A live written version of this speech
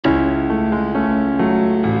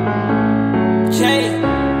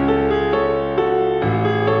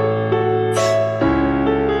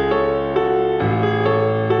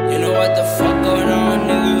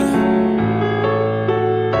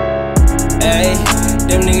Ayy,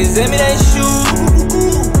 them niggas aim me, they shoot.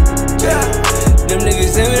 Them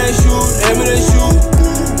niggas aim me, they shoot, aim me, they shoot.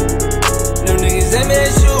 Them niggas aim me,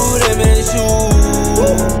 they shoot, aim me, they shoot.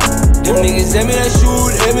 Them niggas aim me, they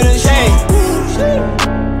shoot, aim me, they shoot.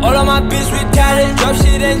 All of my bitch retarded, drop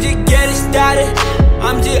shit and just get it started.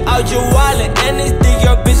 I'm just out your wallet, and this dick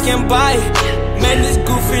your bitch can buy it. Man, these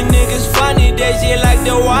goofy niggas funny, they just like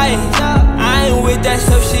the white. I ain't with that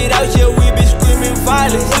stuff shit out here, we be screaming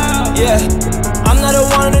violence. Yeah, I'm not a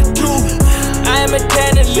one of the two, I am a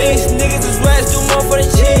 10 at least. Niggas is west, do more for the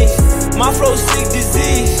cheese. My flow sick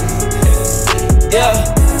disease. Yeah,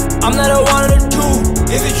 I'm not a one of the two.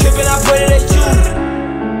 If you trippin', I pray that you.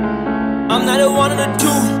 I'm not a one of the two.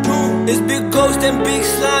 It's big ghost and big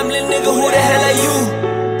slime, little nigga, who the hell are you?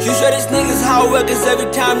 You swear this niggas hard work, cause every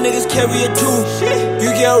time niggas carry a two. You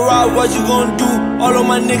get robbed, what you gon' do? All of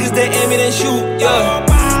my niggas, they aim it and shoot. Yeah,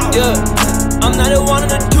 yeah, I'm not a one of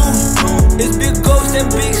the two. It's big ghost and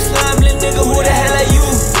big slime, little nigga, who the hell are you?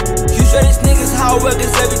 You swear this niggas hard work,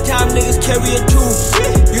 cause every time niggas carry a two.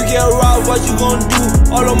 You get robbed, what you gon'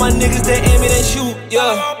 do? All of my niggas, they aim it and shoot.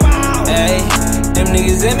 Yeah, ayy, them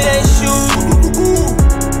niggas aim it and shoot.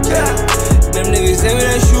 Them niggas aim me,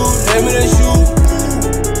 they shoot, aim me, they shoot.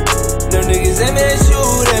 Them niggas aim me, they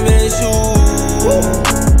shoot, aim me, they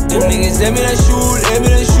shoot. Them niggas aim me, they shoot, aim me,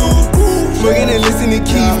 they shoot. Smoking and listen to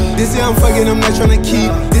keep. This year I'm fucking, I'm not tryna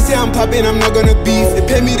keep. This year I'm popping, I'm not gonna beef. They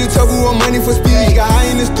pay me to talk, we want money for speed. Got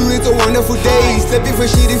high in the studio, it's a wonderful day. Stepping for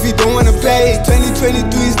shit if you don't wanna play.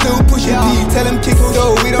 2023 still pushing deep. Tell them kick it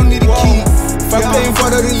though, we don't need a key. I'm playing for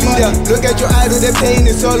the leader. Look at your idol, they're playing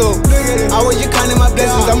it solo. I want you counting my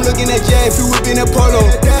blessings. I'm looking at Jay if you whipping a polo.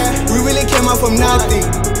 We really came out from nothing.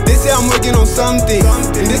 This year I'm working on something.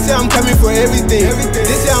 And this year I'm coming for everything.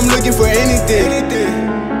 This year I'm looking for anything.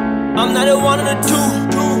 I'm not a one of the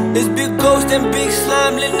two. It's big ghost and big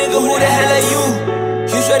slime, little nigga, who the hell are you?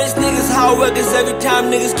 You swear this niggas hard work, cause every time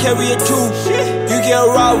niggas carry a two. You get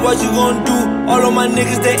robbed, what you gon' do? All of my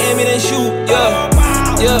niggas, they aim it and shoot. Yeah,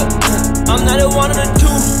 yeah, I'm not a one of the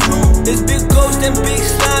two. It's big ghost and big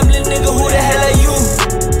slime, little nigga, who the hell are you?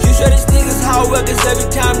 You swear this niggas hard work, cause every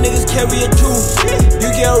time niggas carry a two. You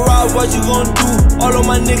get robbed, what you gon' do? All of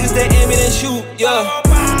my niggas, they aim it and shoot. Yeah.